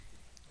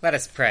Let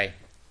us pray.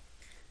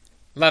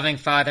 Loving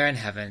Father in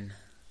heaven,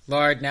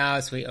 Lord, now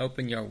as we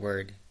open your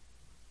word,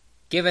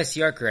 give us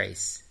your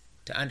grace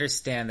to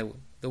understand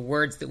the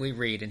words that we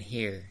read and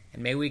hear.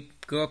 And may we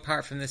go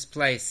apart from this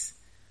place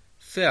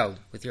filled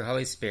with your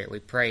Holy Spirit. We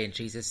pray in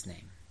Jesus'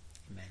 name.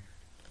 Amen.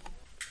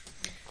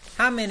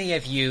 How many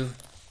of you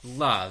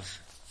love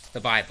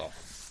the Bible?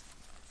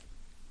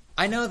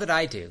 I know that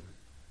I do.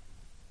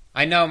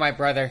 I know my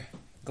brother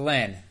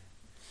Glenn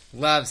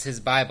loves his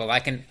Bible. I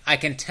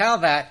can tell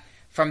that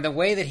from the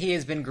way that he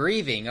has been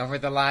grieving over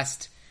the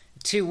last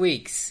 2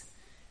 weeks,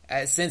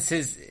 since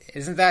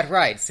isn't that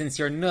right? Since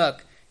your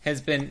Nook has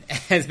been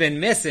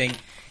missing,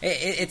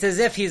 it's as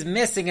if he's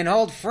missing an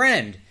old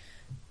friend.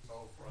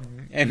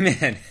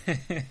 Amen.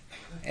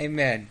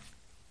 Amen.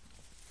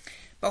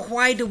 But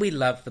why do we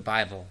love the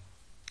Bible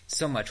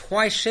so much?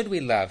 Why should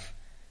we love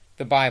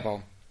the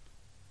Bible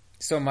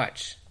so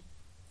much?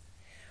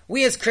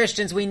 We as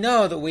Christians, we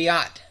know that we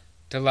ought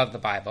to love the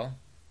Bible.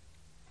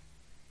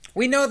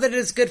 We know that it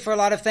is good for a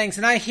lot of things,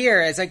 and I hear,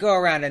 as I go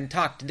around and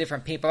talk to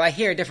different people, I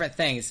hear different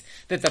things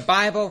that the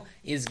Bible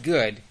is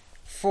good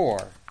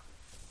for.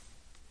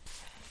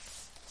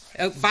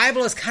 The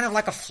Bible is kind of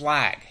like a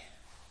flag.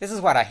 This is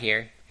what I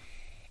hear.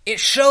 It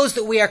shows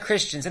that we are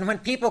Christians, and when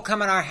people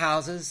come in our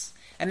houses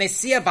and they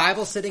see a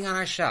Bible sitting on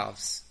our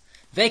shelves,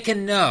 they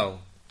can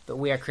know that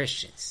we are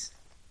Christians.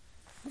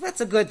 Well,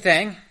 that's a good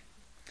thing.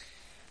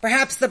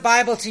 Perhaps the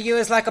Bible to you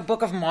is like a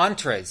book of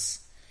mantras.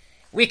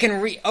 We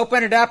can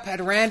open it up at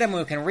random.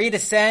 We can read a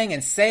saying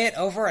and say it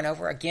over and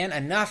over again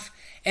enough.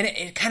 And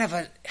it kind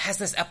of has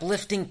this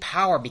uplifting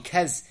power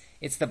because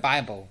it's the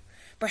Bible.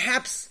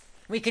 Perhaps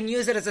we can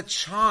use it as a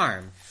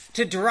charm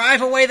to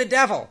drive away the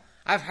devil.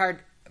 I've heard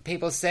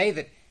people say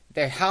that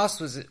their house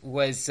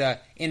was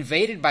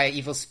invaded by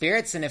evil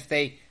spirits. And if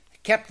they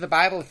kept the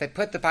Bible, if they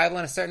put the Bible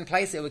in a certain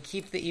place, it would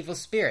keep the evil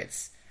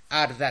spirits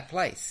out of that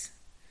place.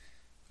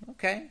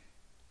 Okay.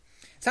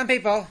 Some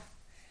people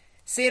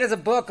see it as a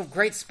book of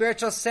great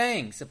spiritual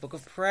sayings, a book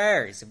of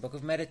prayers, a book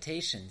of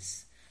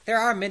meditations. There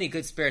are many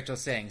good spiritual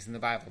sayings in the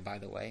Bible, by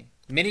the way.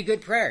 Many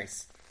good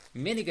prayers,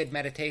 many good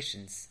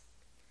meditations.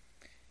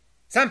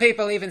 Some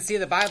people even see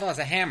the Bible as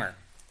a hammer.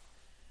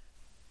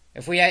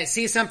 If we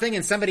see something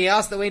in somebody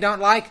else that we don't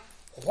like,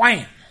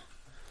 wham!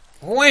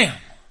 Wham!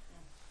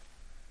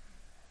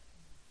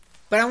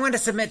 But I want to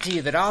submit to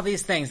you that all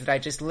these things that I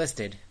just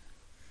listed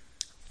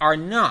are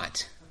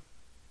not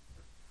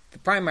the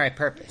primary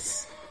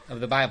purpose of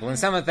the Bible. In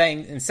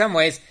some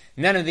ways,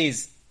 none of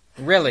these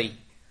really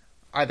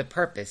are the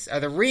purpose,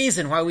 are the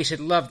reason why we should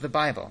love the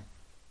Bible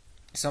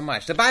so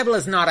much. The Bible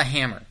is not a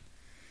hammer.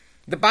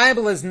 The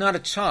Bible is not a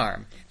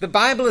charm. The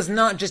Bible is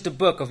not just a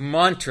book of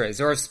mantras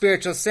or of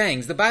spiritual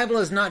sayings. The Bible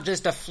is not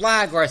just a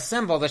flag or a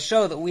symbol to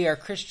show that we are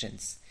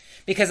Christians.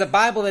 Because a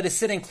Bible that is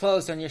sitting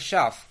closed on your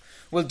shelf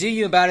will do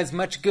you about as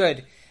much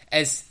good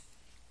as,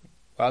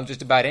 well,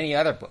 just about any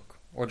other book,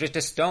 or just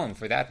a stone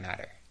for that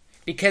matter.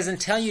 Because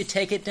until you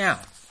take it down,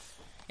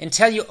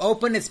 until you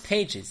open its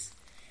pages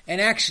and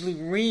actually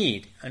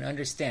read and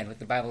understand what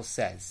the Bible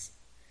says,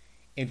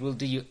 it will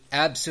do you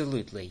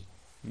absolutely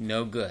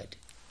no good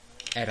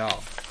at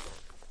all.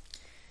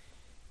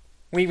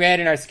 We read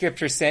in our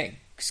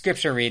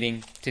scripture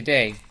reading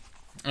today,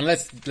 and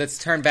let's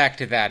turn back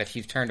to that if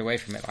you've turned away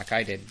from it like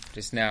I did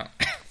just now.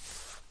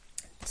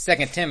 2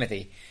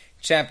 Timothy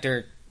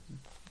chapter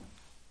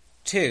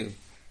 2,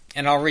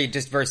 and I'll read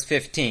just verse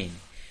 15.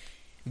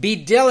 Be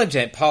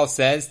diligent, Paul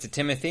says to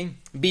Timothy,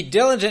 be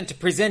diligent to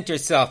present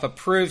yourself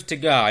approved to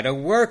God, a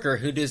worker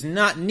who does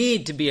not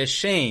need to be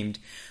ashamed,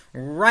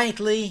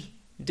 rightly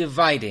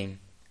dividing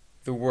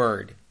the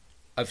word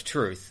of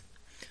truth.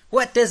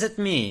 What does it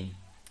mean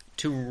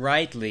to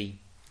rightly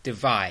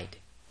divide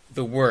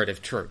the word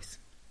of truth?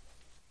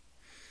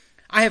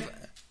 I have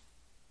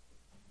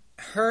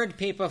heard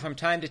people from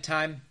time to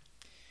time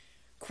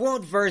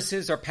quote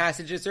verses or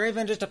passages or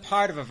even just a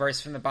part of a verse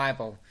from the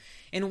Bible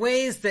in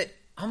ways that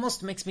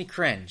almost makes me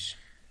cringe.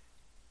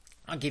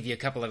 I'll give you a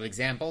couple of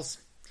examples.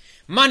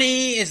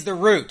 Money is the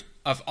root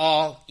of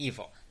all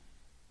evil.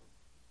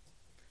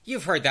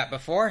 You've heard that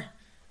before.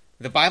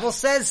 The Bible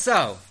says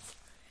so.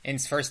 In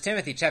 1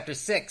 Timothy chapter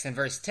 6 and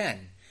verse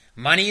 10.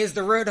 Money is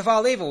the root of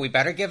all evil. We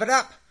better give it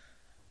up.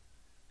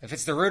 If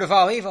it's the root of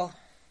all evil.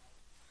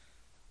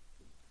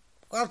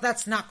 Well,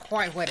 that's not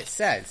quite what it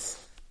says.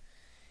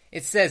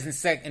 It says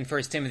in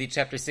 1 Timothy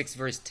chapter 6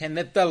 verse 10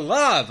 that the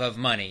love of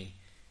money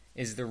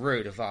is the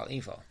root of all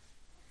evil.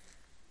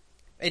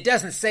 It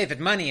doesn't say that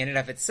money in and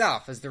of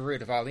itself is the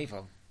root of all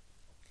evil.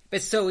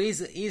 But so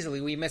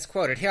easily we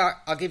misquote it. Here,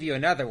 I'll give you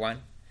another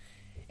one.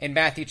 In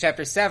Matthew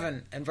chapter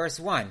 7 and verse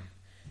 1.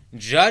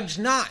 Judge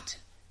not,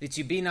 that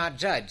you be not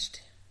judged.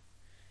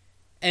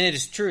 And it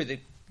is true that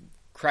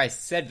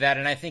Christ said that,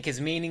 and I think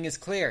his meaning is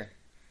clear.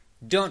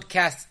 Don't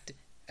cast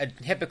a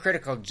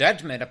hypocritical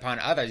judgment upon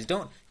others.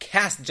 Don't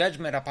cast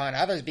judgment upon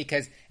others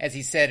because, as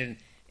he said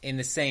in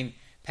the same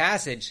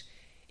passage,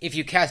 if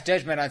you cast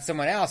judgment on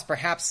someone else,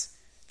 perhaps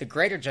the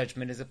greater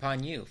judgment is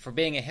upon you for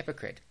being a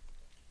hypocrite.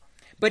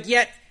 But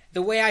yet,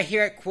 the way I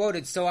hear it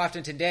quoted so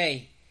often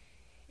today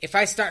if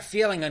I start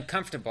feeling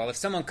uncomfortable, if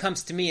someone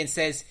comes to me and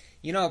says,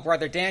 you know,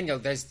 Brother Daniel,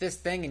 there's this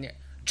thing, and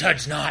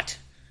judge not,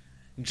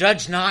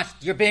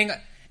 you're being...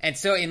 And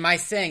so in my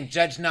saying,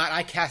 judge not,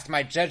 I cast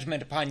my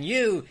judgment upon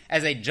you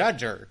as a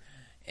judger,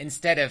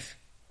 instead of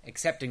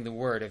accepting the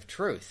word of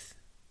truth.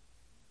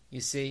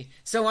 You see?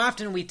 So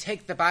often we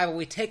take the Bible,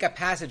 we take a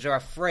passage or a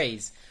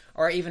phrase,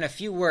 or even a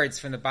few words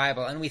from the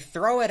Bible, and we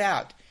throw it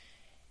out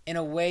in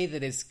a way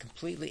that is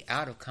completely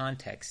out of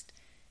context.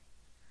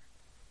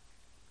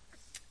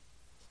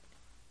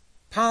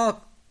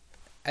 Paul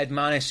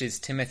admonishes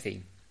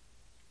Timothy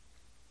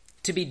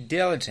to be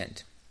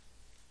diligent,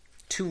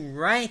 to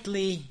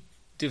rightly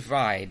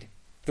divide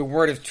the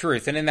word of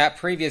truth. And in that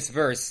previous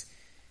verse,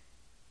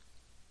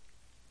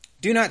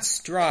 do not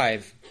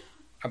strive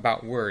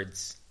about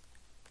words.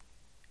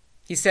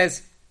 He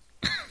says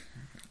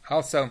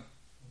also,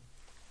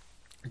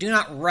 do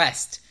not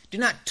wrest, do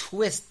not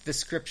twist the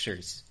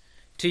scriptures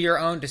to your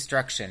own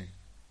destruction.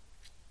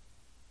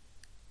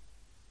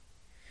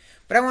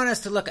 But I want us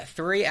to look at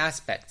three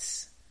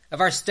aspects of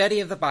our study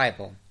of the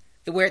Bible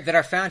that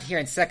are found here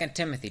in 2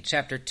 Timothy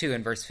chapter 2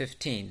 and verse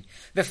 15.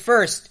 The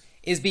first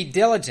is be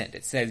diligent.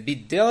 It says, be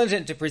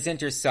diligent to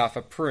present yourself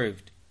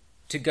approved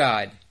to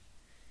God.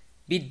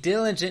 Be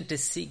diligent to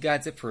seek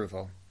God's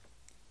approval.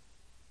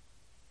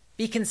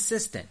 Be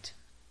consistent.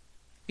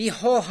 Be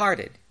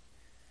wholehearted.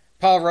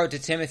 Paul wrote to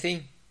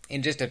Timothy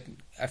in just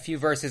a few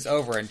verses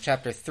over in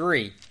chapter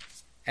 3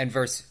 and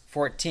verse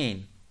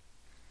 14.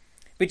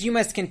 But you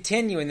must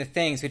continue in the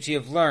things which you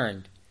have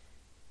learned,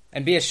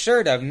 and be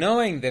assured of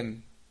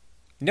knowing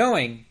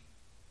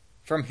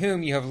from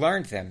whom you have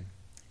learned them,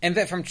 and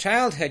that from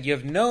childhood you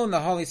have known the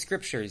Holy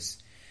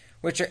Scriptures,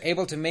 which are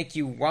able to make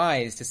you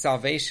wise to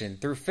salvation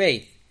through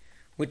faith,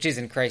 which is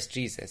in Christ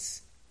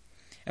Jesus.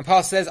 And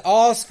Paul says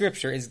all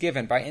Scripture is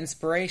given by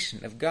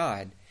inspiration of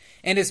God,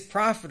 and is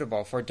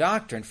profitable for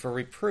doctrine, for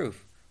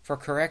reproof, for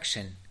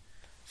correction,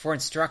 for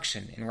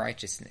instruction in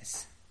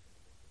righteousness.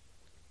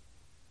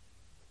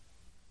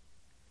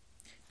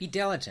 Be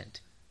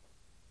diligent.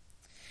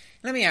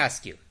 Let me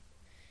ask you,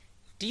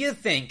 do you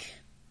think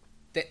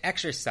that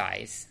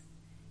exercise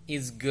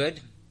is good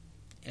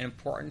and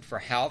important for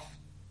health?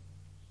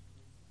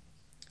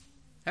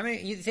 How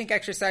many you think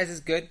exercise is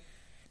good?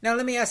 Now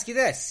let me ask you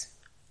this.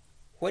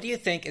 What do you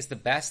think is the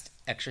best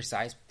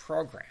exercise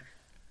program?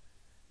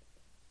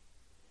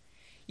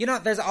 You know,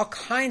 there's all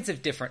kinds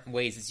of different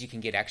ways that you can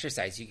get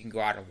exercise. You can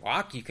go out and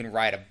walk, you can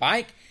ride a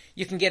bike,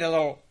 you can get a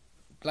little,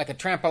 like a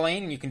trampoline,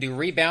 and you can do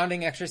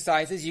rebounding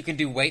exercises, you can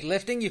do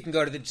weightlifting, you can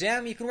go to the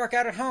gym, you can work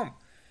out at home.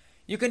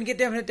 You can get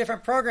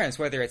different programs,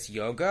 whether it's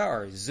yoga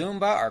or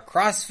Zumba or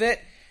CrossFit.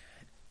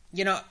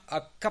 You know,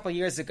 a couple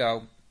years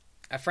ago,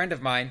 a friend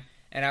of mine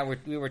and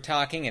we were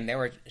talking, and they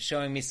were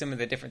showing me some of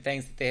the different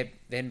things that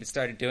they had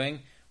started doing,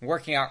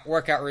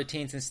 workout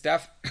routines and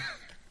stuff.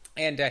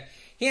 And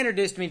he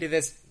introduced me to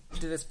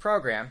this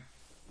program,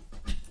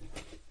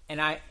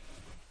 and I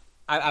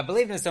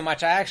believed in it so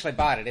much I actually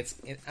bought it.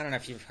 I don't know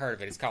if you've heard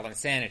of it. It's called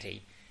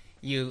Insanity.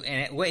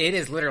 It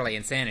is literally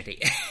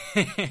insanity.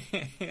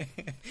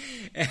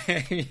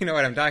 You know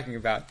what I'm talking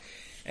about.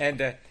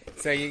 And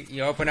so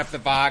you open up the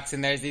box,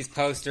 and there's these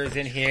posters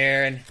in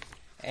here,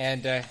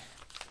 and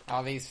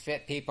all these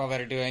fit people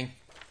that are doing,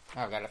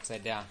 oh, I got it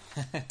upside down,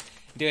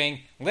 doing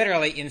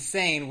literally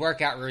insane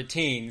workout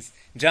routines,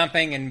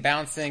 jumping and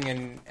bouncing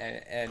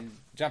and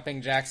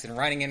jumping jacks and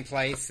running in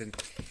place,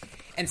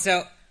 and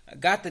so I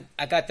got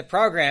the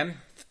program.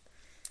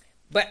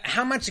 But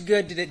how much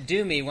good did it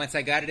do me once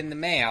I got it in the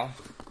mail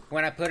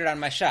when I put it on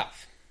my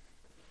shelf?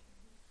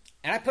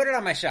 And I put it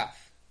on my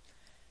shelf.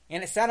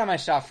 And it sat on my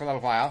shelf for a little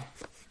while.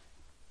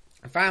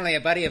 And finally, a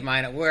buddy of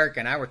mine at work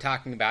and I were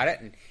talking about it,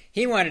 and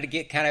he wanted to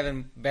get kind of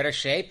in better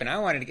shape, and I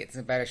wanted to get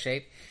in better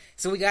shape.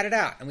 So we got it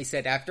out, and we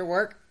said after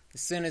work, as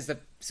soon as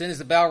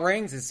the bell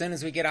rings, as soon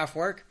as we get off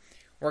work,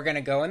 we're going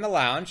to go in the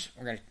lounge,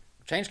 we're going to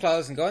change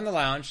clothes and go in the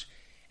lounge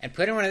and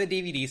put in one of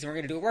the DVDs, and we're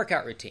going to do a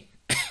workout routine.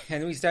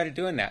 And we started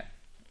doing that.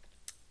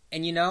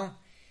 And you know,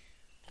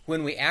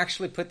 when we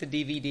actually put the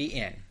DVD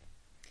in,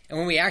 and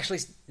when we actually,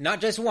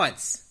 not just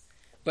once,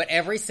 but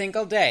every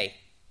single day,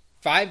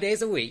 5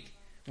 days a week,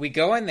 we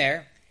go in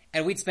there,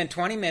 and we'd spend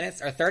 20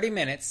 minutes or 30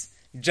 minutes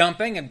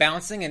jumping and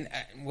bouncing and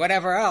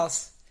whatever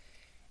else.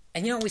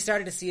 And you know, we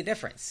started to see a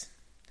difference.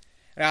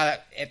 Now,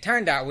 it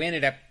turned out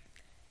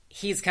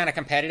he's kind of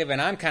competitive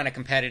and I'm kind of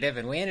competitive,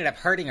 and we ended up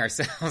hurting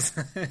ourselves.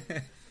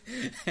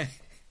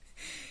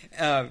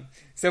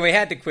 So we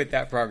had to quit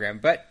that program.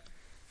 But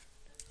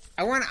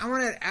I want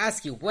to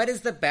ask you, what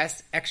is the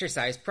best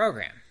exercise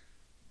program?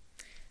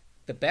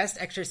 The best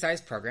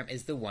exercise program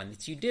is the one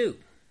that you do.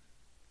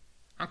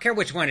 I don't care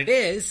which one it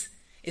is.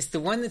 It's the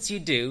one that you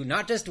do,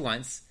 not just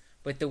once,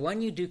 but the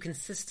one you do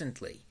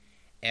consistently.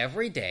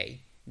 Every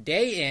day,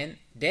 day in,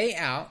 day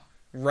out,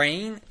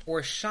 rain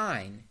or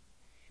shine.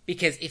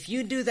 Because if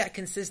you do that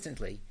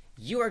consistently,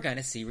 you are going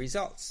to see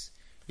results.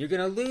 You're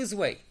going to lose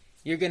weight.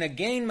 You're going to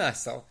gain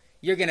muscle.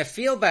 You're going to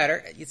feel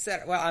better. You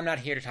said, well, I'm not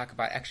here to talk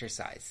about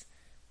exercise.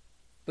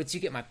 But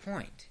you get my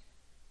point.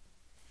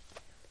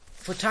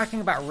 If we're talking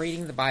about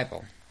reading the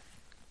Bible,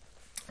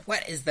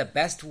 What is the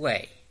best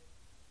way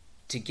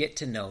to get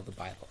to know the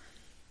Bible?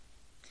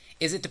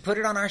 Is it to put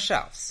it on our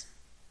shelves?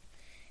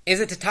 Is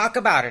it to talk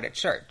about it at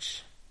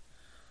church?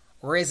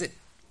 Or is it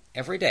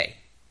every day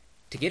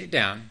to get it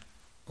down,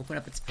 open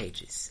up its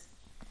pages,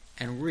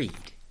 and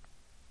read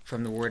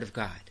from the Word of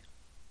God?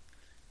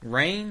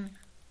 Rain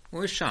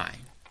or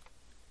shine,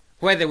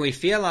 whether we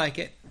feel like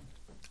it,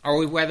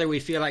 or whether we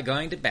feel like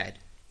going to bed,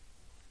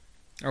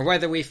 or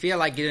whether we feel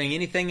like doing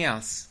anything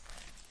else,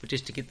 but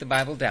just to get the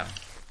Bible down,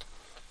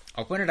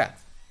 open it up,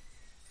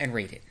 and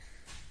read it.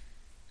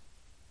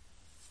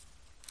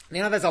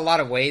 There's a lot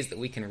of ways that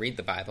we can read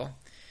the Bible.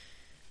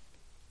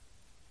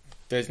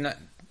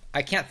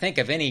 I can't think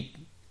of any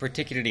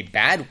particularly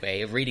bad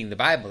way of reading the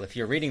Bible. If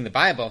you're reading the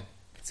Bible,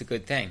 it's a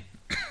good thing.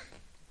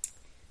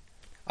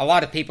 A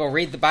lot of people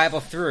read the Bible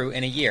through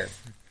in a year.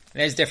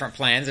 There's different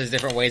plans, there's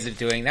different ways of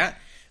doing that.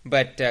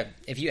 But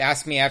if you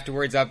ask me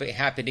afterwards, I'll be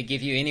happy to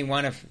give you any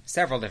one of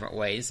several different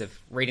ways of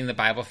reading the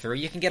Bible through.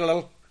 You can get a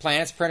little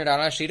plan, it's printed out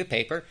on a sheet of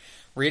paper,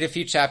 read a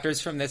few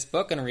chapters from this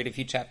book and read a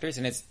few chapters,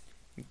 and it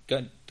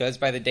goes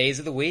by the days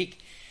of the week.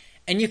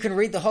 And you can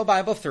read the whole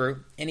Bible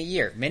through in a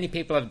year. Many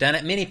people have done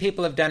it. Many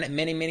people have done it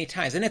many, many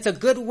times. And it's a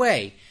good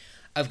way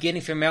of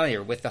getting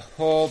familiar with the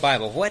whole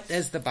Bible. What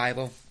does the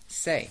Bible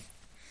say?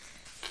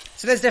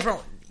 So there's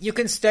different. You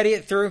can study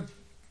it through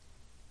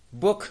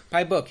book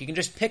by book. You can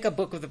just pick a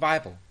book of the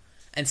Bible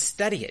and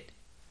study it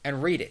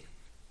and read it.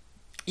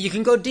 You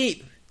can go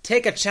deep.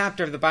 Take a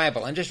chapter of the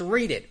Bible and just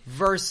read it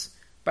verse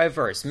by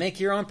verse. Make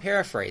your own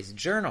paraphrase.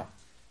 Journal.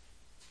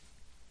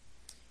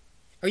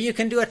 Or you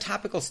can do a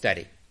topical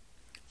study.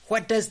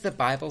 What does the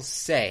Bible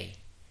say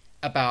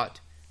about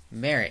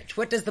marriage?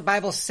 What does the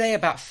Bible say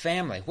about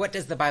family? What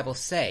does the Bible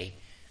say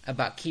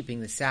about keeping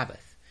the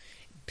Sabbath?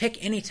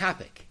 Pick any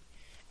topic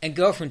and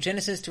go from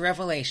Genesis to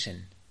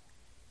Revelation.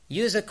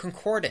 Use a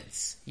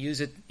concordance. Use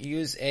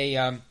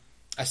a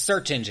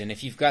search engine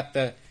if you've got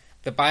the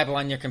Bible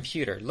on your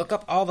computer. Look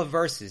up all the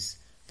verses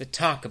that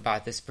talk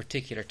about this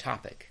particular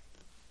topic.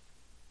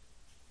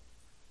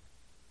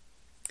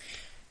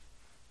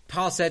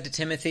 Paul said to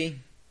Timothy,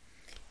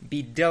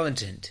 "Be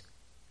diligent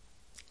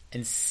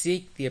and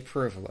seek the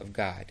approval of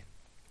God.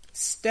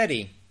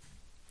 Study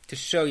to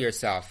show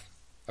yourself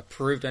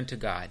approved unto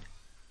God,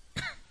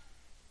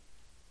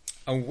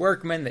 a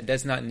workman that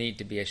does not need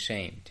to be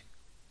ashamed."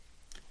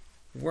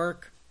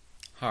 Work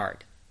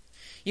hard.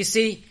 You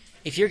see,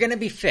 if you're going to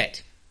be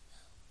fit,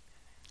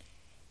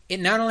 it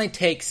not only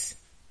takes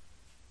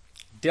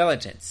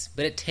diligence,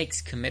 but it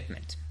takes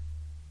commitment.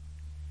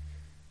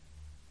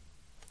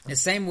 The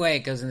same way it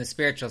goes in the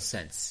spiritual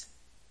sense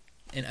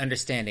in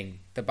understanding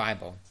the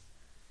Bible.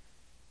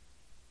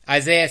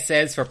 Isaiah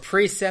says, "For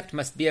precept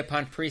must be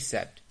upon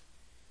precept,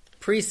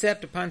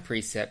 precept upon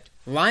precept,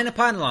 line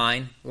upon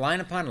line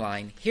upon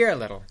line, here a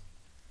little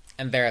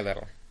and there a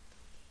little."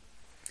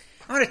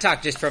 I want to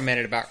talk just for a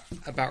minute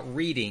about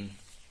reading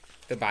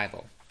the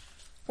Bible.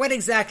 What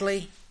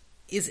exactly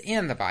is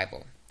in the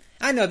Bible?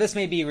 I know this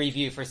may be a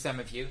review for some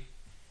of you,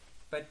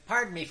 but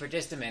pardon me for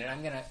just a minute.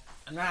 I'm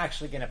not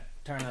actually going to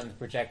turn on the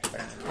projector,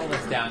 but I'm going to pull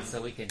this down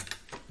so we can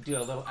do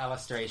a little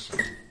illustration.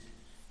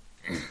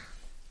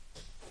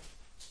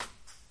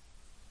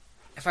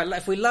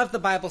 If we love the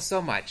Bible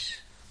so much,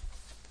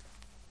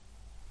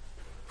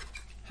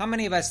 how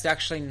many of us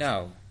actually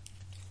know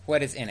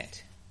what is in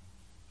it?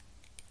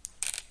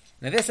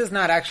 Now, this is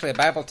not actually a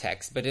Bible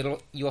text, but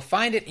you'll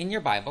find it in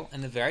your Bible,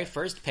 in the very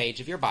first page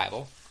of your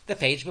Bible, the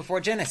page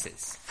before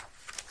Genesis.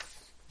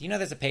 You know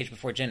there's a page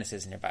before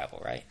Genesis in your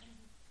Bible, right?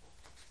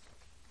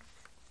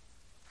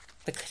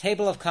 The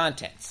table of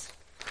contents.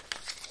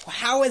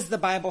 How is the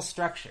Bible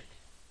structured?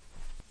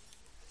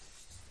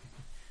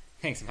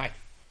 Thanks, Mike.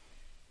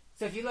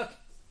 So if you look,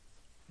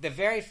 the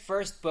very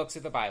first books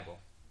of the Bible,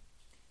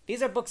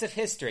 these are books of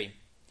history,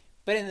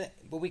 but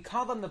we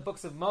call them the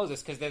books of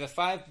Moses because they're the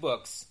 5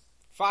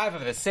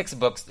 of the 6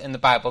 books in the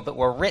Bible that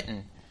were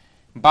written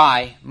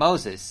by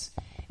Moses.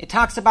 It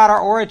talks about our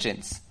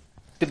origins,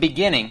 the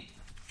beginning.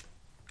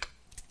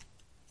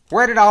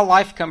 Where did all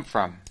life come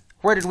from?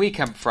 Where did we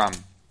come from?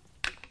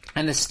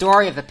 And the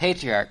story of the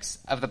patriarchs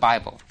of the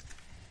Bible.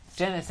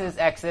 Genesis,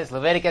 Exodus,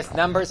 Leviticus,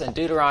 Numbers, and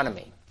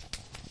Deuteronomy.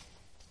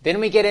 Then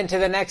we get into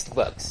the next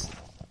books.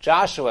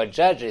 Joshua,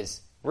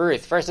 Judges,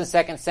 Ruth, 1st and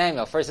 2nd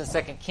Samuel, 1st and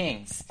 2nd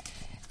Kings,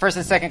 1st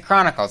and 2nd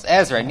Chronicles,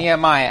 Ezra,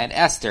 Nehemiah, and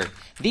Esther.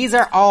 These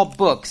are all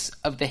books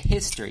of the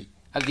history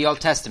of the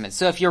Old Testament.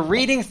 So if you're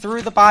reading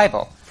through the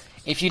Bible,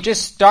 if you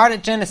just start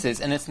at Genesis,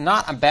 and it's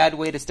not a bad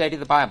way to study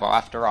the Bible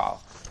after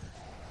all,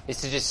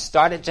 is to just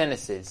start at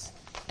Genesis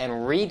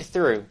and read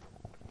through.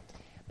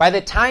 By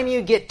the time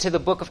you get to the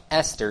book of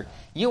Esther,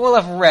 you will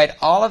have read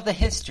all of the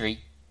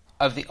history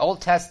of the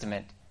Old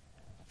Testament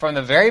from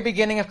the very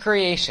beginning of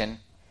creation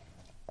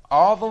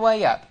all the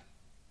way up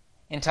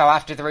until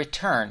after the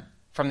return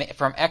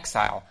from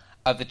exile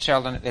of the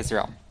children of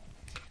Israel.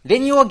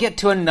 Then you will get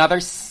to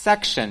another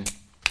section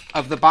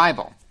of the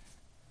Bible.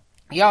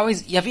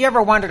 Have you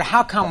ever wondered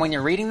how come when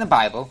you're reading the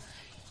Bible,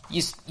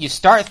 you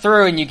start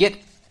through and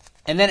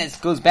then it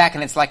goes back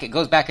and it's like it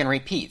goes back and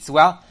repeats?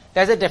 Well,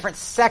 there's a different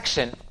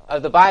section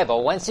of the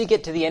Bible. Once you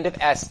get to the end of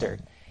Esther,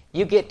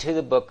 you get to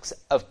the books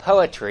of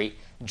poetry,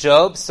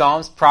 Job,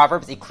 Psalms,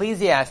 Proverbs,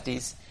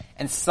 Ecclesiastes,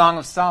 and Song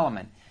of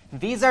Solomon.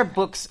 These are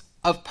books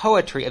of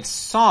poetry, of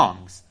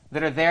songs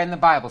that are there in the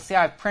Bible. See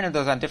how I've printed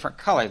those on different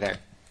color there.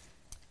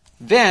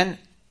 Then,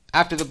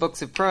 after the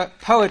books of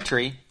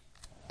poetry,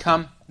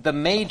 come the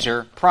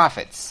major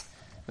prophets.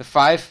 The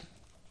 5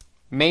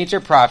 major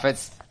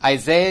prophets,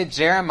 Isaiah,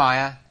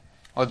 Jeremiah.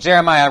 Well,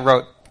 Jeremiah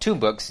wrote 2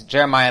 books,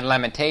 Jeremiah and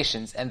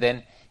Lamentations, and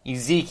then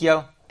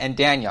Ezekiel and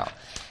Daniel.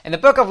 And the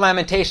book of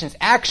Lamentations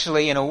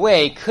actually, in a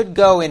way, could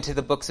go into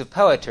the books of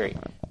poetry.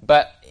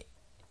 But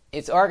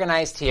it's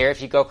organized here,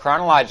 if you go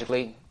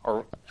chronologically,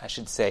 or I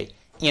should say,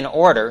 in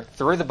order,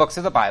 through the books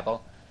of the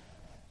Bible,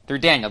 through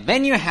Daniel.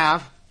 Then you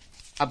have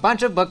a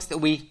bunch of books that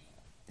we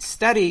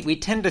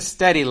tend to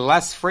study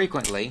less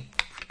frequently,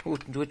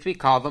 which we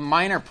call the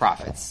minor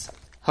prophets.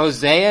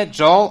 Hosea,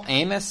 Joel,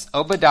 Amos,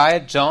 Obadiah,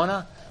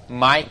 Jonah,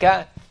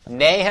 Micah,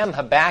 Nahum,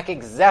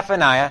 Habakkuk,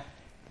 Zephaniah,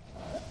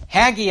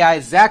 Haggai,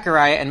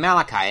 Zechariah, and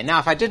Malachi. Now,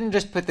 if I didn't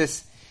just put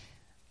this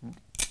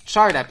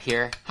chart up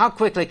here, how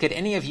quickly could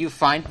any of you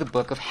find the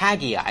book of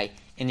Haggai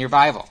in your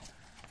Bible?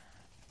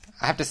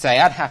 I have to say,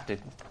 I'd have to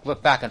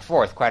look back and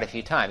forth quite a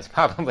few times,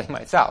 probably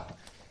myself.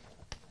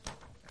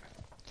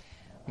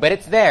 But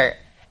it's there,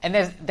 and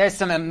there's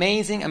some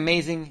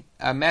amazing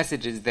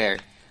messages there.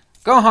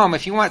 Go home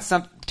if you want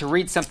to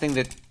read something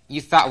that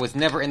you thought was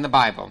never in the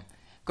Bible.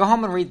 Go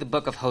home and read the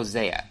book of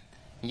Hosea.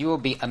 You will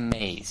be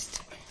amazed.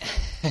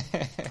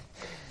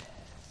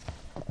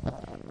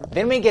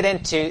 Then we get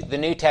into the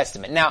New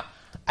Testament. Now,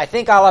 I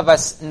think all of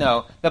us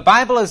know the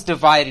Bible is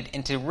divided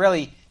into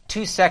really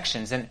 2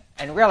 sections, and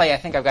really I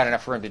think I've got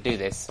enough room to do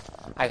this.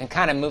 I can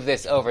kind of move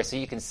this over so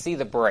you can see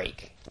the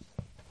break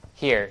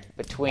here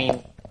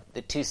between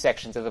the 2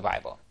 sections of the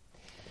Bible.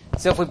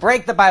 So if we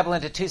break the Bible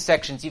into 2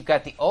 sections, you've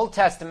got the Old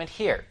Testament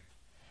here.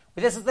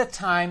 This is the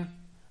time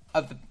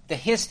of the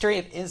history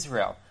of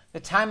Israel, the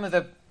time of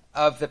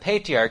the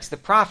patriarchs, the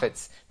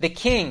prophets, the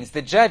kings,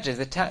 the judges,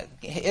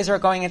 Israel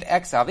going into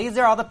exile. These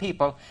are all the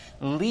people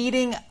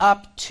leading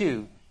up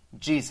to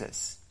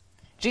Jesus.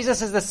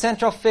 Jesus is the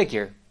central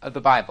figure of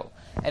the Bible.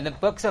 And the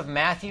books of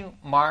Matthew,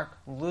 Mark,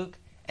 Luke,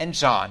 and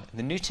John,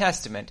 the New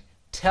Testament,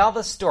 tell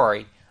the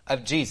story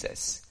of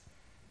Jesus.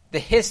 The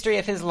history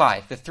of his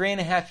life, the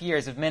 3.5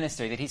 years of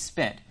ministry that he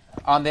spent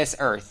on this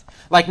earth,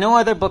 like no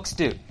other books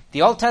do.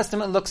 The Old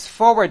Testament looks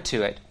forward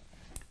to it.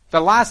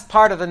 The last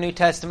part of the New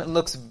Testament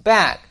looks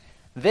back.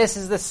 This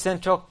is the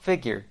central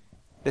figure,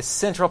 the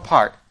central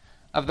part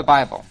of the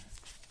Bible.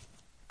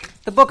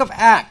 The book of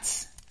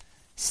Acts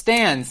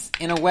stands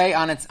in a way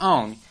on its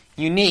own,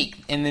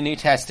 unique in the New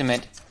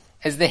Testament,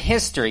 as the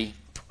history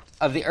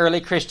of the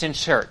early Christian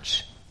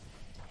church.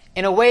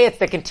 In a way, it's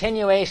the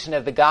continuation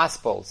of the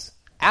Gospels.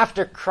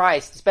 After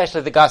Christ,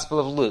 especially the Gospel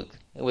of Luke,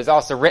 it was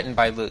also written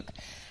by Luke.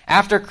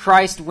 After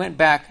Christ went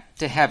back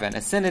to heaven,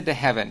 ascended to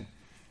heaven,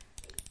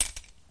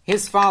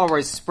 his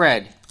followers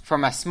spread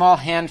from a small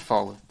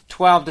handful,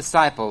 12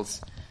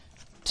 disciples,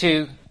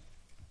 to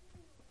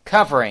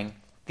covering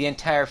the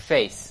entire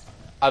face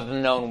of the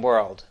known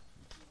world.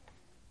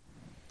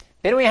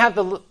 Then we have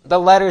the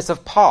letters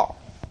of Paul.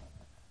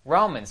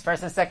 Romans,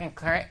 1st and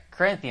 2nd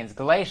Corinthians,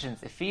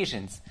 Galatians,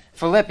 Ephesians,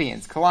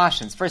 Philippians,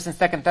 Colossians, 1st and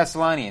 2nd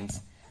Thessalonians,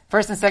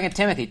 1st and 2nd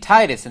Timothy,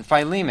 Titus, and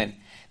Philemon.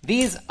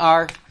 These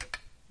are,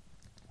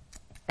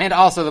 and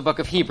also the book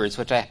of Hebrews,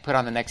 which I put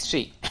on the next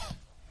sheet.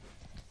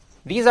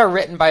 These are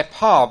written by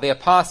Paul, the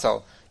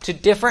apostle, to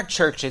different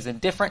churches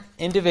and different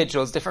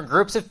individuals, different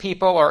groups of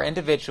people or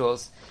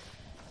individuals,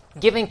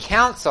 giving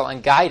counsel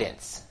and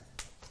guidance.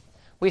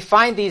 We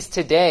find these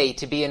today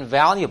to be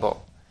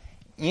invaluable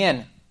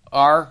in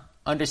our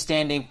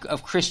understanding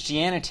of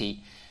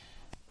Christianity,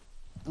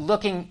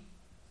 looking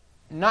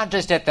not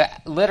just at the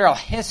literal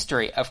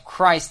history of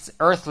Christ's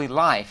earthly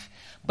life,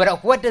 but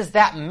at what does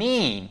that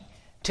mean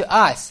to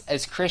us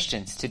as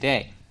Christians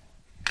today.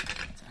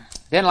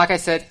 Then, like I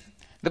said,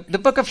 the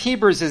book of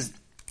Hebrews is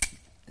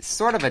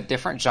sort of a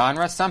different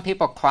genre. Some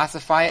people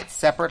classify it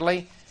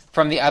separately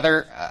from the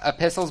other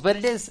epistles, but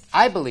it is,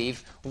 I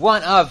believe,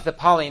 one of the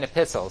Pauline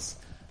epistles.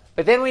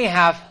 But then we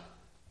have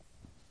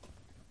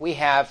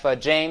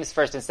James,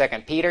 1st and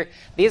 2nd Peter.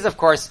 These, of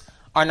course,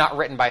 are not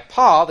written by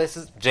Paul.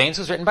 James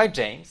was written by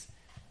James.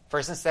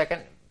 1st and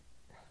 2nd.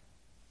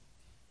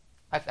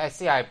 I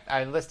see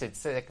I listed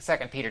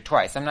 2nd Peter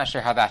twice. I'm not sure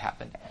how that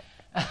happened.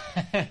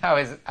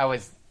 I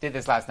did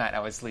this last night and I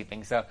was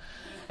sleeping. So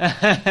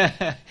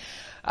 1st,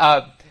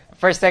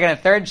 2nd, and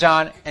 3rd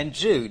John and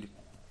Jude,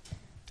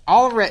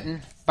 all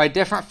written by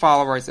different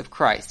followers of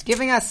Christ,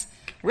 giving us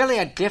really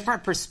a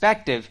different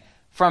perspective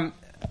from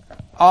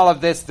all of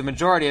this, the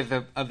majority of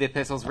the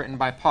epistles written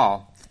by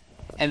Paul.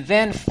 And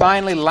then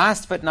finally,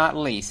 last but not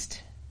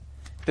least,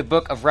 the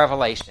book of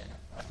Revelation.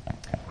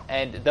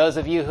 And those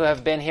of you who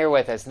have been here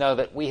with us know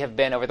that we have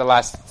been, over the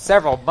last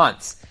several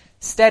months,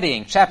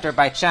 studying chapter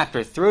by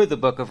chapter through the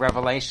book of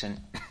Revelation.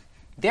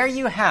 There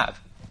you have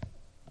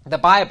the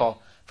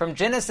Bible from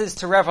Genesis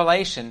to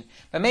Revelation,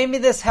 but maybe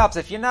this helps.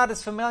 If you're not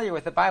as familiar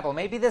with the Bible,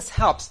 maybe this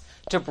helps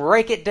to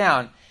break it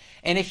down.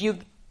 And if you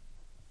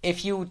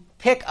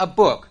pick a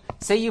book,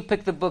 say you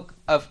pick the book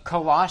of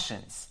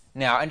Colossians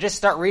now, and just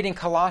start reading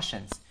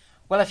Colossians.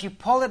 Well, if you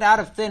pull it out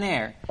of thin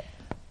air,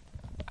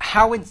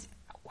 how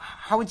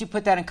would you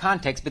put that in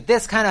context? But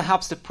this kind of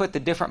helps to put the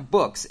different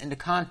books into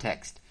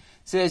context.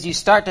 So as you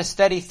start to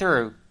study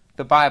through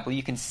the Bible,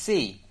 you can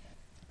see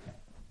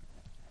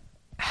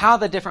how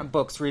the different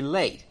books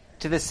relate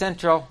to the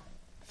central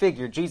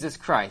figure, Jesus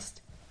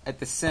Christ, at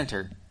the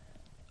center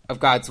of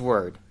God's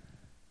Word.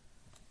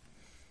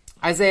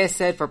 Isaiah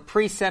said, "For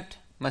precept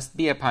must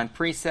be upon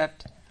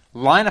precept,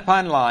 line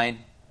upon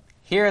line,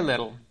 here a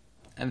little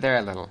and there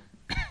a little."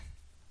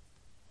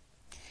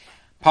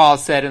 Paul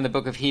said in the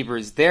book of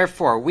Hebrews,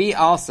 "Therefore we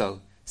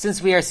also,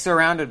 since we are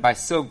surrounded by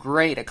so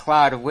great a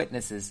cloud of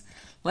witnesses,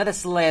 let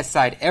us lay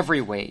aside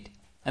every weight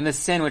and the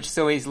sin which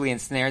so easily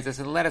ensnares us,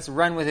 and let us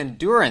run with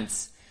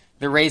endurance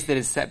the race that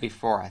is set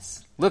before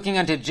us, looking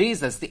unto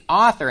Jesus, the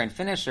author and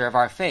finisher of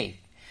our faith,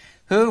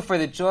 who for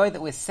the joy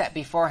that was set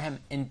before him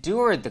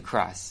endured the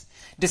cross,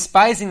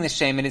 despising the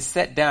shame, and is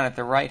set down at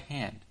the right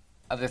hand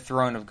of the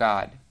throne of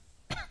God."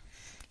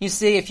 You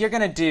see, if you're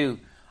going to do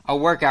a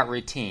workout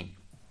routine,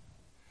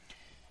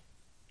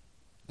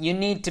 you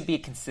need to be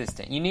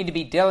consistent. You need to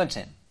be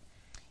diligent.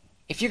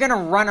 If you're going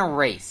to run a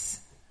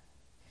race,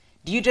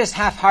 do you just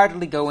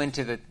half-heartedly go in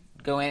and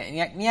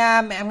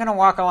I'm going to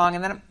walk along,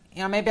 and then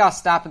maybe I'll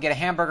stop and get a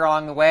hamburger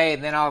along the way,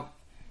 and then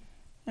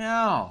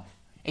No.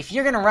 If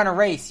you're going to run a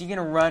race, you're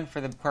going to run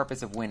for the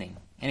purpose of winning.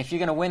 And if you're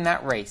going to win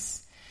that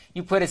race,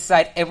 you put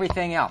aside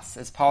everything else,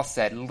 as Paul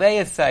said, lay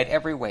aside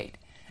every weight,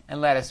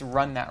 and let us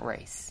run that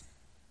race.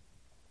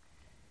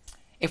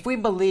 If we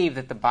believe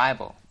that the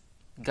Bible,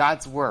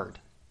 God's Word,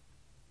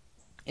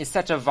 has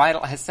such a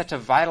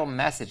vital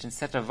message and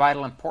such a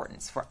vital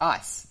importance for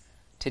us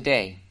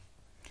today,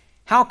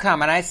 how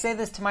come, and I say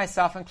this to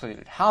myself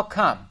included, how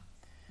come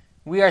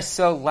we are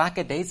so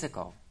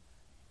lackadaisical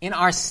in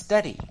our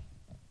study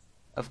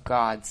of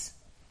God's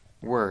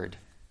Word?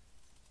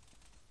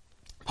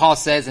 Paul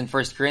says in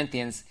 1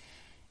 Corinthians,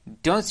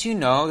 "Don't you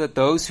know that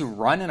those who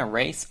run in a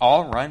race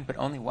all run, but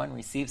only one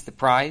receives the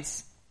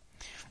prize?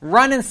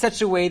 Run in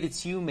such a way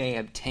that you may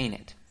obtain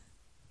it.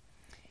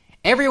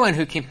 Everyone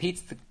who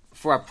competes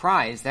for a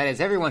prize, that is,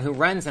 everyone who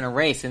runs in a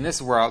race in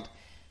this world,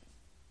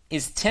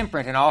 is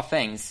temperate in all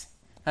things.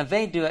 Now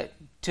they do it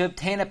to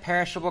obtain a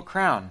perishable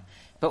crown.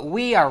 But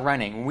we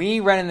run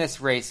in this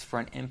race for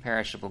an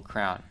imperishable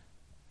crown.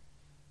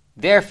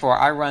 Therefore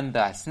I run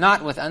thus,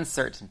 not with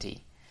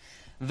uncertainty.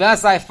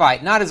 Thus I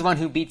fight, not as one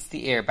who beats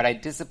the air, but I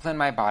discipline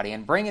my body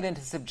and bring it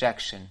into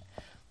subjection,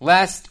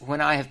 lest when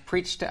I have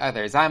preached to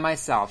others, I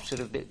myself should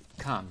have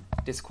become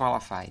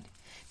disqualified."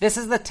 This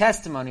is the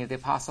testimony of the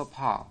Apostle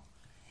Paul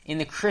in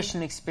the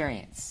Christian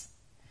experience.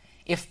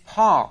 If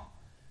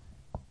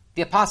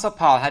the Apostle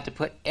Paul had to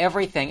put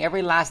everything,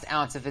 every last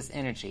ounce of his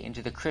energy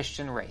into the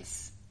Christian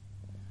race,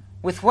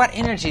 with what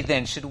energy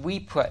then should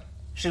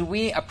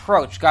we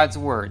approach God's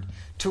Word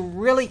to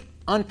really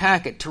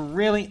unpack it, to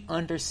really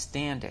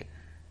understand it?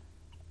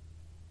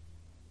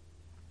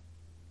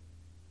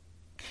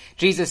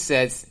 Jesus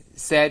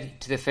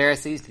said to the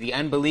Pharisees, to the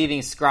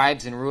unbelieving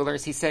scribes and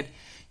rulers, he said,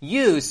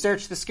 "You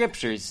search the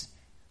Scriptures,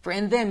 for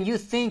in them you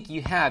think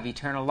you have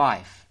eternal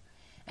life,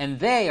 and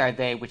they are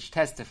they which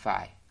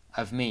testify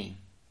of me."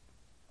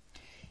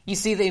 You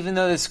see that even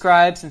though the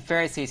scribes and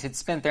Pharisees had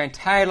spent their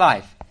entire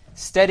life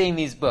studying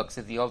these books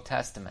of the Old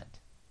Testament,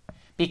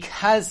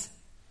 because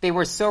they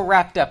were so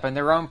wrapped up in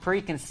their own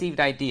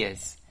preconceived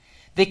ideas,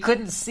 they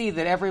couldn't see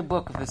that every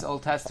book of this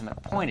Old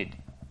Testament pointed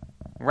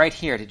right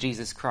here to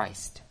Jesus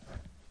Christ.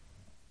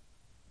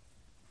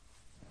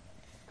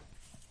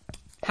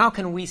 How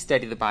can we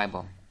study the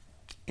Bible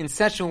in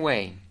such a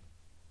way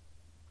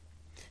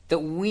that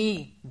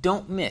we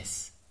don't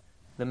miss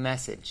the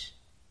message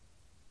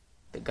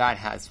that God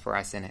has for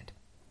us in it?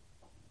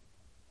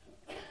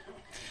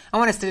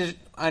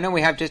 I know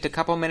we have just a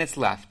couple minutes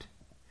left,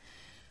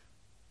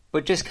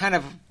 but just kind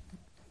of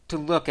to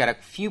look at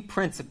a few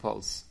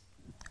principles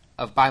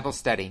of Bible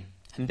study.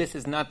 And this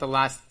is not the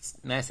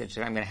last message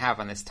that I'm going to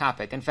have on this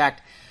topic. In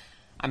fact,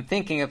 I'm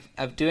thinking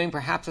of doing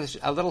perhaps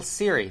a little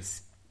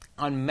series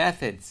on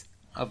methods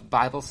of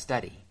Bible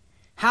study.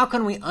 How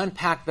can we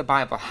unpack the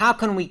Bible? How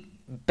can we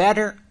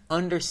better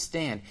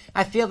understand?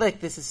 I feel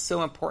like this is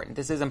so important.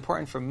 This is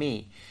important for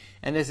me,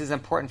 and this is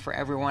important for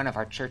every one of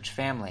our church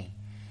family,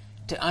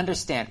 to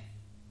understand,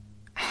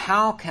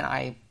 how can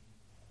I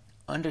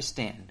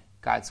understand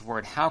God's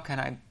Word? How can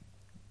I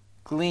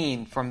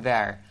glean from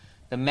there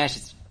the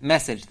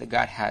message that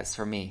God has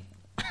for me?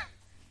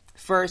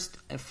 First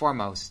and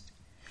foremost,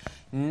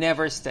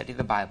 never study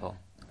the Bible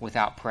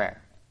without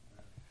prayer.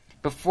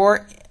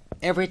 Before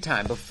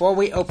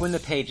we open the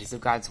pages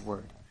of God's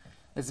Word,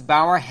 let's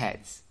bow our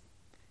heads,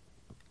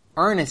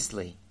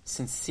 earnestly,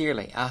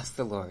 sincerely ask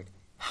the Lord,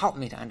 help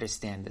me to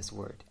understand this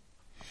Word.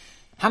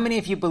 How many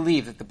of you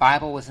believe that the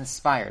Bible was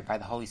inspired by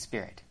the Holy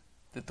Spirit?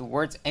 That the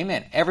words,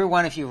 amen, every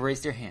one of you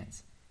raised your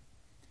hands.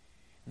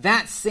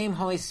 that same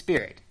Holy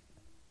Spirit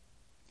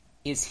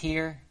is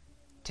here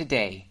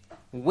today,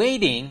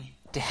 waiting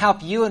to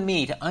help you and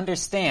me to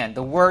understand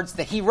the words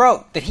that he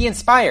wrote, that he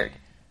inspired.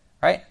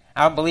 Right?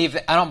 I don't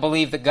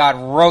believe that God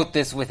wrote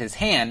this with his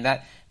hand,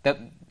 that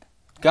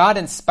God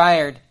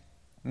inspired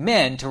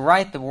men to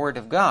write the Word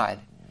of God,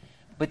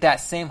 but that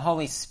same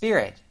Holy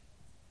Spirit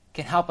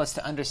can help us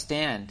to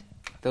understand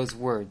those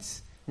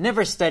words.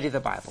 Never study the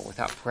Bible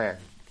without prayer.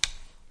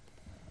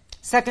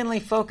 Secondly,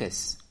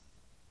 focus.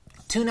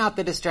 Tune out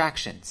the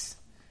distractions.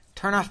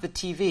 Turn off the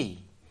TV.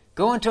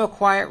 Go into a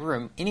quiet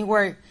room,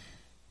 anywhere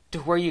to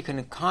where you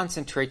can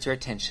concentrate your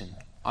attention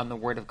on the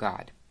Word of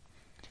God.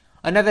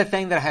 Another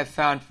thing that I have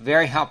found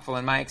very helpful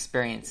in my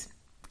experience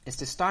is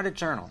to start a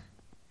journal.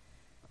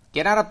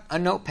 Get out a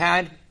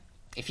notepad.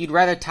 If you'd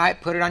rather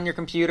type, put it on your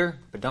computer,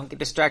 but don't get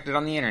distracted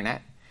on the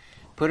internet.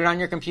 Put it on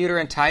your computer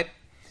and type.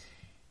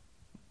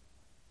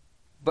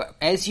 But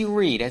as you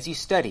read, as you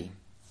study,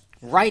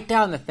 write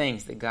down the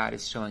things that God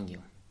is showing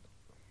you.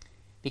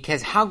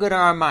 Because how good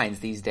are our minds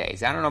these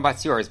days? I don't know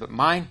about yours, but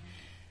mine,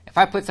 if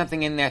I put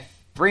something in there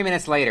 3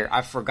 minutes later,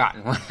 I've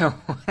forgotten what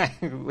I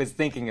was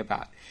thinking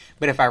about.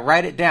 But if I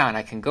write it down,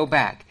 I can go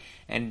back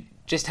and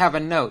just have a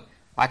note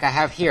like I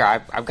have here.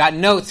 I've got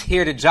notes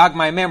here to jog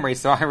my memory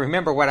so I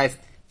remember what I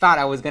thought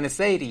I was going to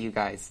say to you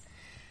guys.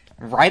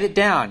 Write it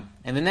down,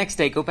 and the next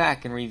day go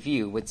back and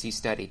review what you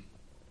studied.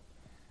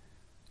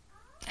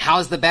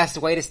 How's the best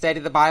way to study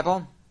the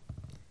Bible?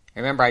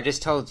 Remember, I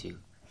just told you.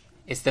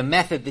 It's the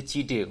method that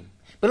you do.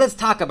 But let's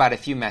talk about a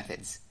few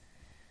methods.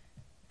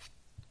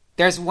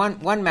 There's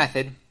one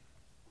method,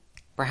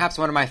 perhaps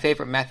one of my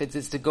favorite methods,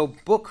 is to go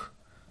book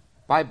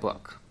by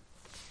book.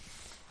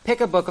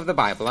 Pick a book of the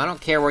Bible. I don't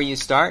care where you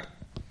start.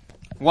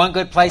 One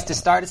good place to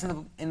start is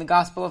in the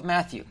Gospel of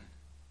Matthew.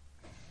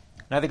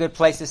 Another good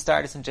place to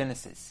start is in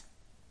Genesis.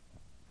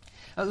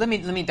 Let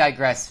me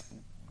digress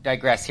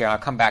here. I'll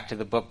come back to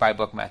the book by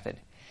book method.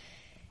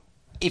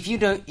 If you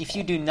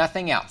do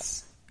nothing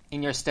else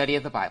in your study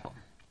of the Bible,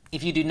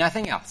 if you do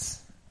nothing else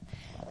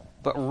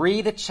but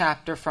read a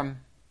chapter from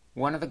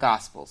one of the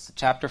Gospels, a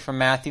chapter from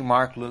Matthew,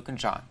 Mark, Luke, and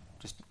John,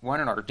 just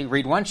one in order.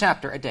 Read one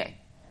chapter a day.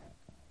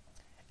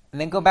 And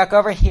then go back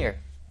over here.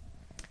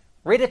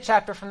 Read a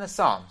chapter from the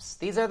Psalms.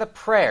 These are the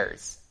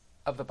prayers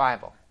of the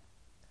Bible.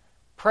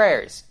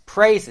 Prayers,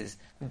 praises.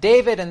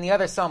 David and the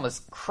other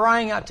psalmists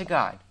crying out to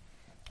God.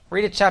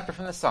 Read a chapter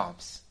from the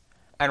Psalms.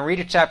 And read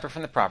a chapter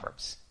from the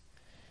Proverbs.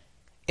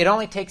 It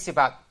only takes you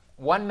about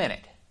 1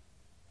 minute,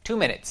 2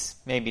 minutes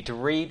maybe, to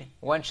read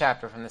one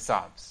chapter from the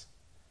Psalms.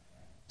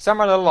 Some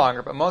are a little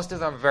longer, but most of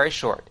them are very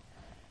short.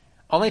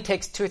 Only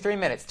takes 2 or 3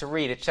 minutes to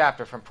read a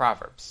chapter from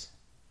Proverbs.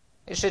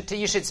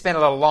 You should spend a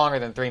little longer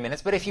than 3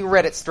 minutes, but if you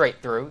read it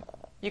straight through,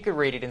 you could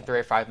read it in 3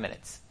 or 5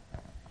 minutes.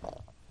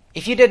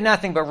 If you did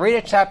nothing but read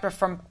a chapter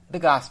from the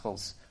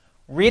Gospels,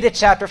 read a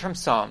chapter from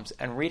Psalms,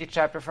 and read a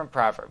chapter from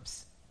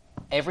Proverbs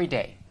every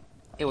day,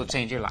 it will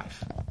change your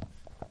life.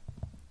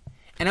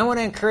 And I want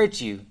to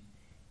encourage you,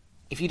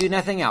 if you do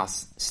nothing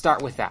else,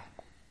 start with that.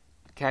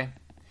 Okay?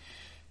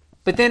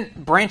 But then,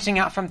 branching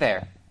out from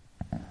there,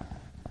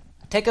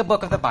 take a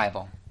book of the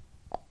Bible,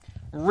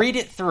 read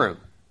it through,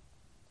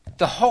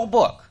 the whole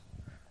book,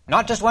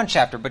 not just one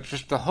chapter, but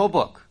just the whole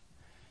book.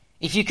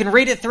 If you can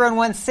read it through in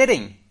one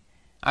sitting,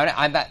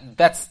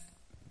 that's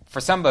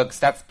for some books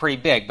that's pretty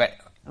big, but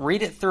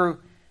read it through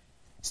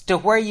to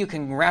where you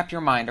can wrap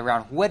your mind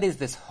around what is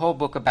this whole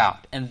book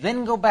about, and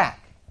then go back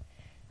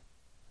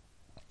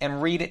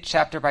and read it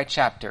chapter by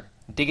chapter.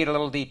 Dig it a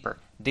little deeper,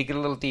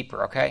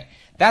 okay?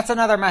 That's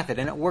another method,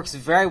 and it works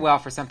very well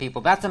for some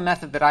people. That's a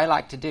method that I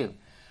like to do.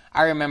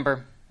 I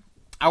remember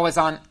I was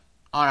on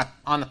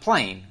the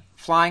plane,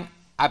 flying.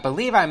 I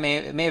believe it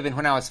may have been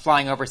when I was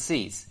flying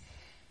overseas.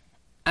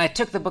 And I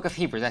took the book of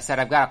Hebrews. I said,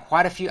 I've got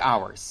quite a few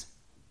hours.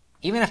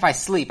 Even if I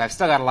sleep, I've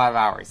still got a lot of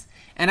hours.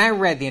 And I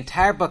read the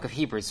entire book of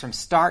Hebrews from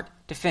start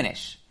to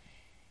finish.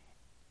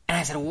 And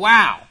I said,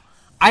 wow,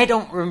 I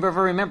don't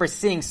remember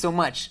seeing so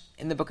much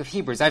in the book of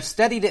Hebrews. I've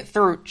studied it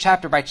through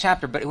chapter by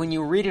chapter, but when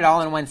you read it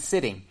all in one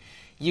sitting,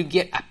 you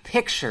get a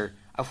picture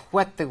of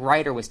what the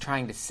writer was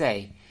trying to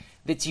say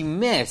that you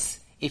miss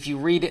if you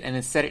read it and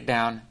then set it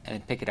down and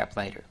then pick it up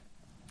later.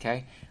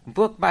 Okay?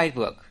 Book by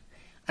book.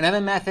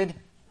 Another method,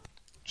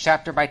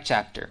 chapter by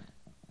chapter.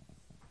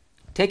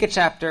 Take a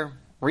chapter,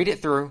 read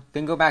it through,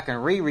 then go back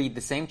and reread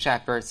the same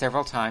chapter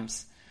several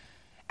times.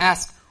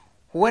 Ask,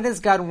 what does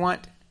God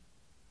want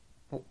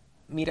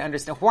me to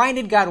understand? Why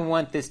did God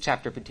want this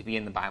chapter to be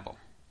in the Bible?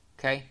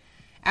 Okay?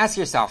 Ask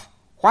yourself,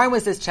 why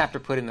was this chapter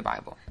put in the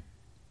Bible?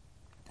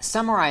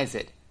 Summarize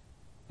it.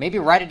 Maybe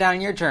write it down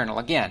in your journal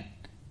again.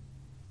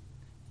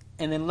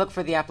 And then look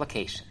for the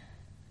application.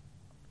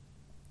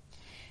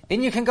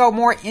 Then you can go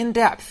more in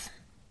depth.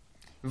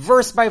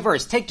 Verse by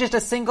verse. Take just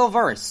a single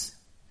verse.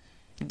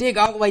 Dig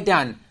all the way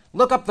down.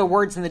 Look up the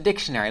words in the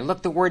dictionary.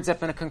 Look the words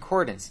up in a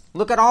concordance.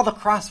 Look at all the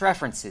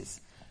cross-references.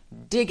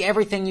 Dig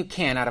everything you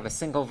can out of a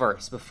single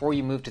verse before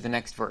you move to the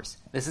next verse.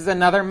 This is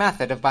another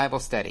method of Bible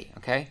study,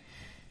 okay?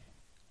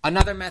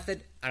 Another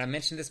method, and I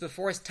mentioned this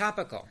before, is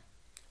topical.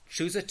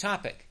 Choose a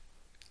topic.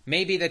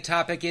 Maybe the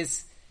topic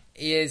is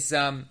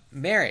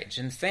marriage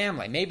and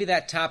family. Maybe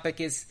that topic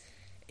is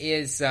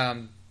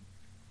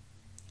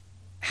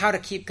how to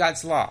keep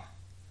God's law,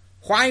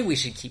 why we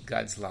should keep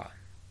God's law.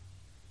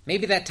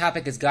 Maybe that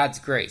topic is God's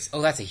grace.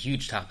 Oh, that's a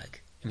huge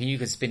topic. I mean, you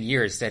could spend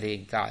years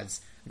studying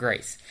God's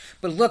grace.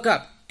 But look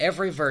up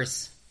every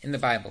verse in the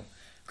Bible.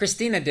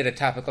 Christina did a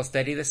topical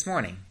study this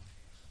morning.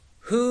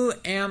 Who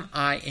am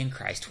I in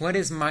Christ? What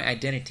is my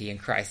identity in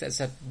Christ?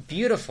 That's a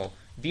beautiful,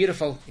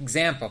 beautiful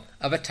example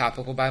of a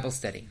topical Bible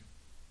study.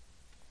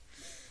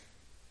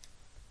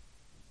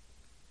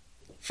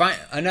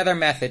 Another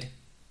method,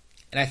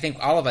 and I think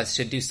all of us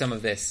should do some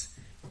of this,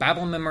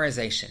 Bible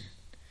memorization.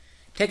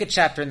 Take a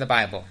chapter in the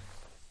Bible.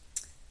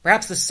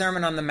 Perhaps the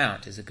Sermon on the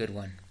Mount is a good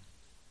one.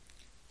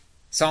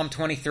 Psalm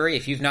 23,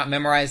 if you've not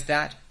memorized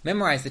that,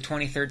 memorize the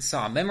 23rd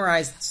Psalm.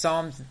 Memorize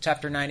Psalm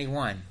chapter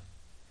 91.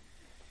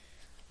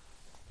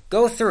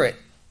 Go through it.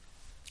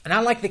 And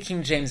I like the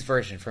King James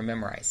Version for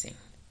memorizing.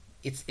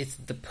 It's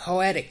the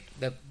poetic,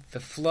 the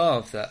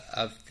flow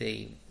of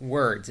the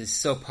words is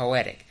so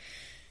poetic.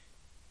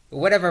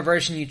 Whatever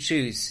version you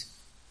choose,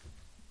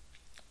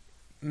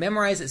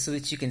 memorize it so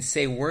that you can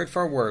say word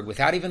for word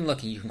without even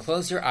looking. You can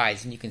close your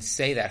eyes and you can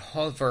say that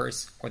whole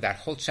verse or that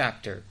whole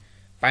chapter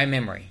by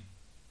memory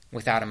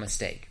without a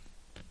mistake.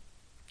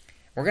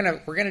 We're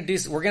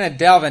gonna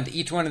delve into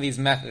each one of these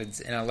methods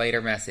in a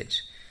later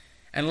message.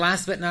 And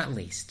last but not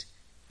least,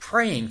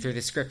 praying through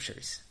the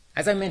scriptures.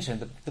 As I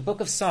mentioned, the book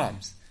of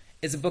Psalms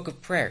is a book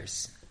of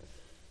prayers.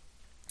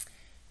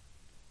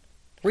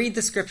 Read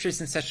the scriptures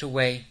in such a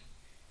way,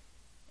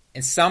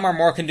 and some are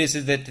more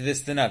conducive to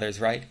this than others,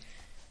 right?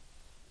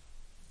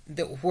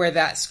 Where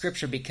that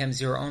scripture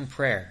becomes your own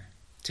prayer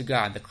to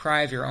God, the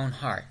cry of your own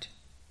heart.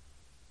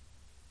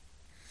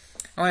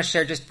 I want to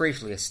share just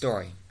briefly a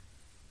story.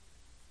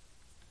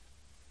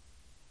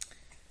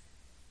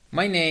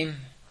 My name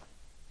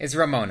is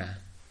Ramona,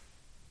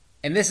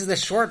 and this is the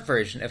short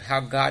version of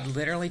how God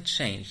literally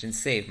changed and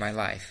saved my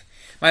life.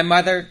 My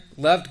mother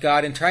loved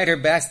God and tried her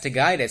best to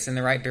guide us in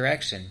the right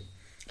direction.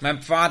 My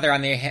father,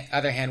 on the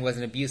other hand, was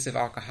an abusive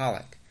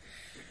alcoholic.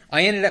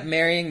 I ended up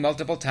marrying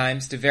multiple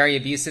times to very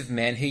abusive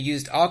men who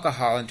used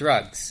alcohol and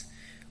drugs.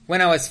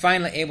 When I was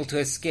finally able to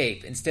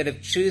escape, instead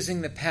of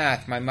choosing the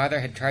path my mother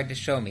had tried to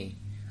show me,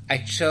 I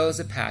chose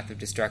a path of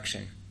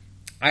destruction.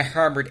 I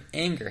harbored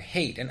anger,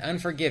 hate, and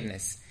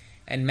unforgiveness,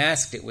 and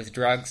masked it with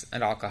drugs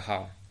and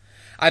alcohol.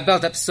 I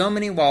built up so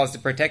many walls to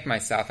protect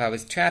myself, I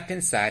was trapped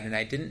inside and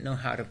I didn't know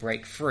how to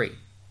break free.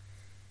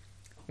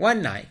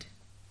 One night,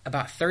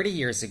 about 30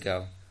 years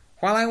ago,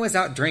 while I was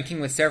out drinking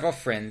with several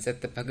friends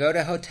at the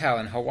Pagoda Hotel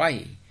in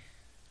Hawaii,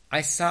 I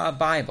saw a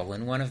Bible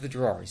in one of the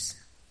drawers.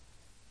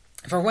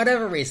 For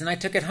whatever reason, I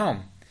took it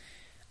home.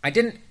 I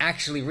didn't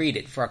actually read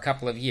it for a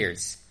couple of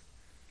years.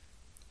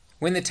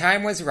 When the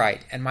time was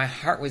right and my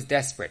heart was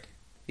desperate,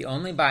 the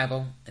only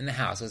Bible in the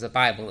house was a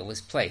Bible that was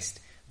placed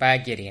by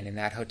a Gideon in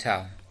that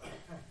hotel.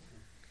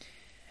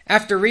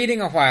 After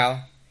reading a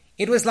while,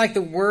 it was like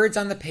the words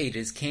on the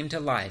pages came to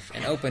life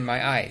and opened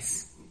my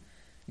eyes.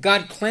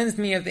 God cleansed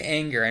me of the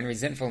anger and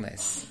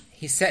resentfulness.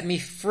 He set me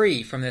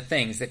free from the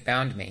things that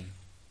bound me.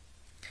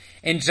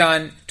 In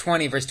John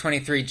 20, verse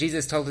 23,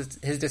 Jesus told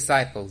his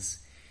disciples,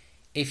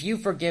 "If you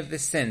forgive the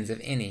sins of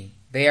any,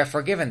 they are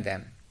forgiven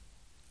them.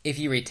 If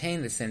you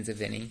retain the sins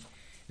of any,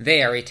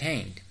 they are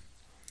retained."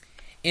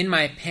 In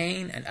my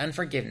pain and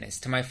unforgiveness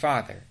to my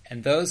father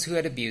and those who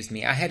had abused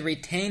me, I had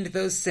retained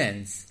those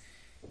sins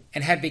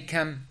and had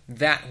become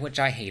that which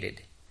I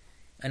hated,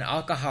 an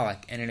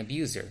alcoholic and an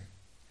abuser.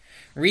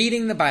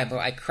 Reading the Bible,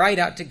 I cried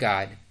out to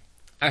God.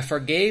 I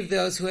forgave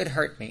those who had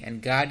hurt me,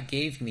 and God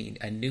gave me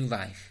a new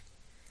life.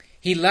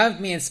 He loved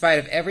me in spite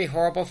of every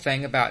horrible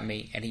thing about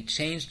me, and He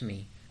changed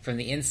me from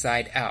the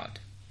inside out.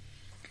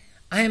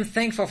 I am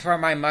thankful for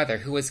my mother,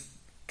 who was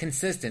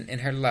consistent in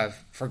her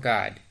love for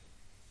God,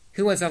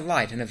 who was a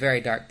light in a very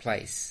dark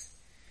place.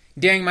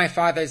 During my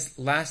father's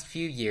last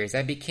few years,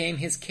 I became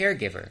his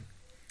caregiver.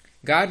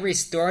 God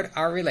restored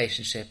our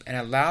relationship and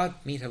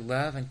allowed me to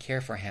love and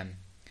care for him.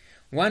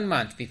 1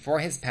 month before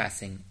his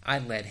passing, I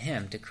led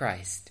him to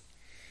Christ.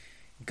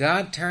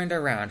 God turned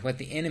around what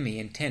the enemy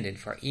intended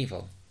for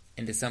evil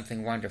into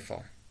something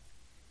wonderful.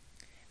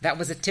 That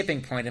was a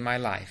tipping point in my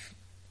life.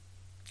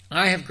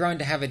 I have grown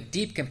to have a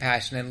deep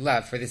compassion and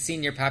love for the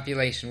senior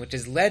population, which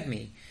has led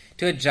me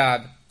to a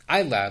job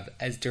I love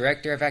as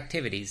Director of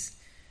Activities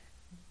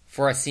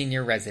for a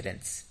senior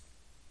residence.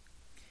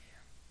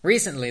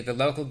 Recently, the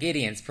local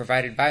Gideons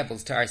provided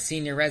Bibles to our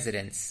senior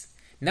residents.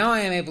 Now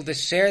I am able to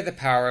share the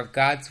power of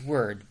God's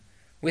Word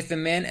with the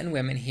men and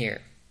women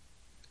here.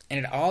 And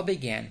it all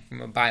began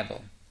from a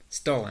Bible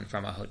stolen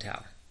from a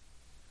hotel.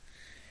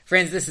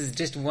 Friends, this is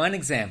just one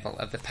example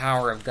of the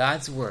power of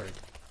God's Word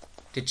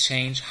to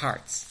change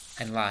hearts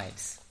and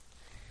lives.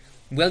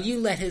 Will you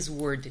let His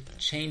Word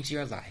change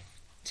your life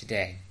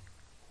today?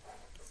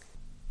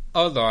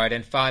 O Lord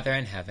and Father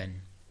in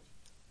heaven,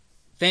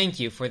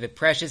 thank you for the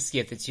precious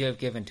gift that you have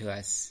given to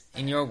us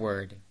in your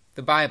Word,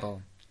 the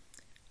Bible.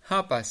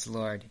 Help us,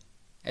 Lord,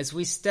 as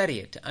we study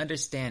it to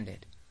understand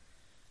it.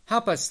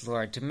 Help us,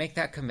 Lord, to make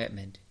that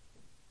commitment,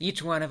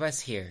 each one of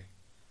us here,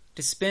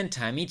 to spend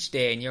time each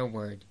day in your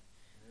word,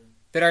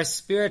 that our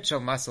spiritual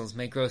muscles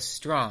may grow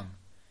strong,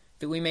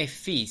 that we may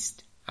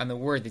feast on the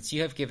word that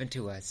you have given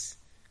to us,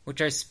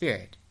 which are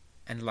spirit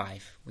and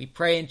life. We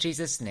pray in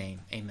Jesus' name.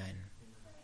 Amen.